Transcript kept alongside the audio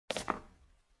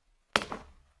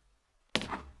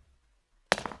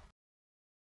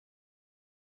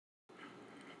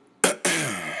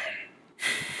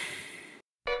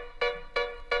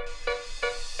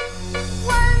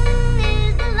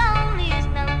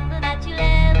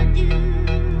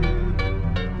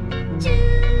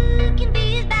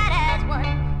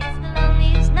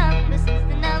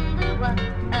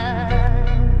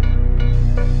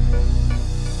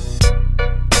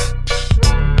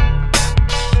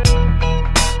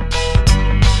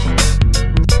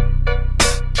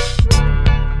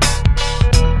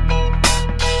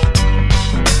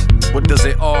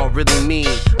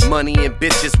money and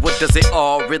bitches, what does it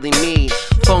all really mean?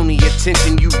 Phony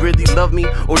attention, you really love me?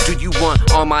 Or do you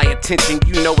want all my attention?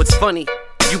 You know it's funny,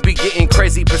 you be getting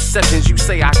crazy perceptions. You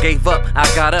say I gave up, I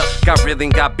got up, got real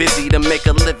and got busy to make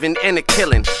a living and a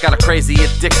killing. Got a crazy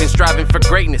addiction, striving for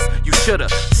greatness. You shoulda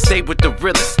stayed with the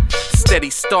realest. Steady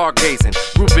stargazing,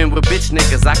 grouping with bitch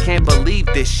niggas. I can't believe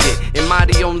this shit. Am I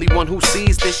the only one who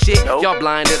sees this shit? Nope. Y'all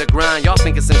blind to the grind, y'all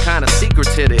think it's some kind of secret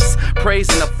to this.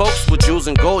 Praising the folks with jewels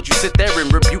and gold. You sit there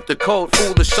and rebuke the code.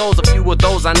 Foolish shows, a few of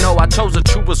those I know. I chose the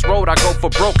truest road, I go for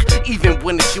broke. Even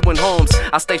when it's you and homes,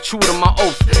 I stay true to my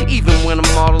oath. Even when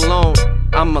I'm all alone,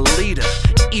 I'm a leader.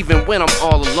 Even when I'm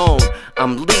all alone,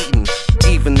 I'm leading.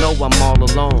 Even though I'm all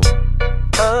alone,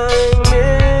 I'm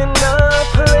in a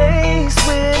place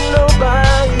with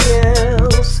nobody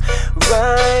else.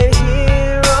 Right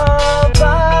here all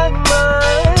by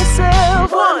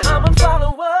myself. I'm a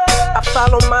follower, I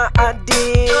follow my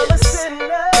ideas. I'm a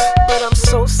sinner, but I'm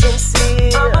so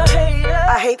sincere. I'm a hater,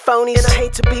 I hate phonies and I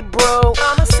hate to be broke.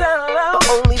 I'm a sellout, but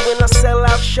only when I sell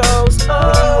out shows.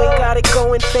 When you ain't got it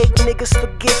going, fake niggas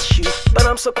forget you. But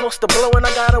I'm supposed to blow and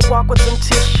I gotta walk with some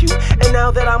tissue. And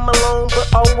now that I'm alone,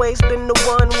 but always been the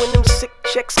one, when them sick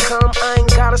checks come, I ain't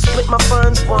gotta split my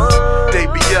funds one. They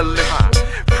be yelling,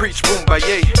 preach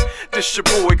Boombaye. This your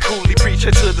boy Koolie, preach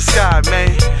it to the sky,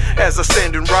 man. As I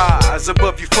stand and rise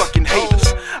above you fucking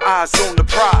haters, eyes on the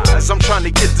prize. I'm trying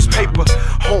to get this paper,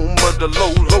 home of the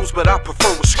lows, but I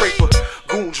prefer a scraper.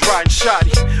 Goons riding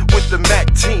shoddy with the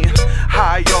Mac 10,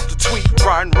 high off the tweet,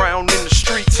 riding round in the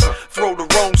streets. Throw the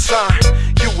wrong sign,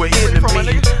 you an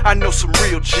enemy. I know some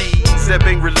real G's that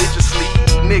bang religiously.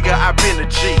 Nigga, I been a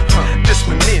G, this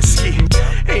Meninsky.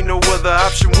 Ain't no other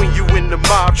option when you in the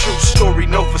mob. True story,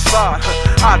 no facade.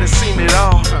 I done seen it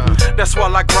all. That's why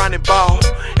I grind and ball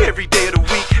every day of the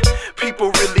week.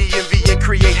 People really envy and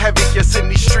create havoc. Yes, in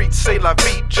these streets, say la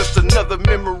vie, just another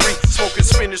memory. Smoking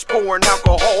spinach, pouring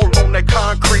alcohol on that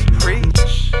concrete.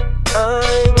 Preach.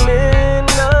 I'm in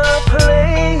a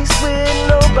place with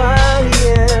nobody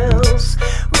else.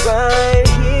 Right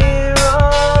here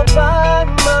all by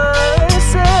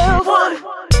myself.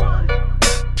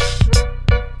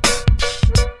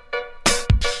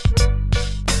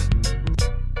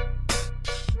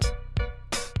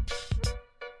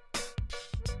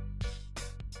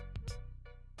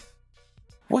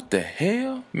 What the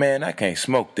hell? Man, I can't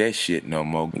smoke that shit no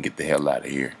more. Get the hell out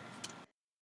of here.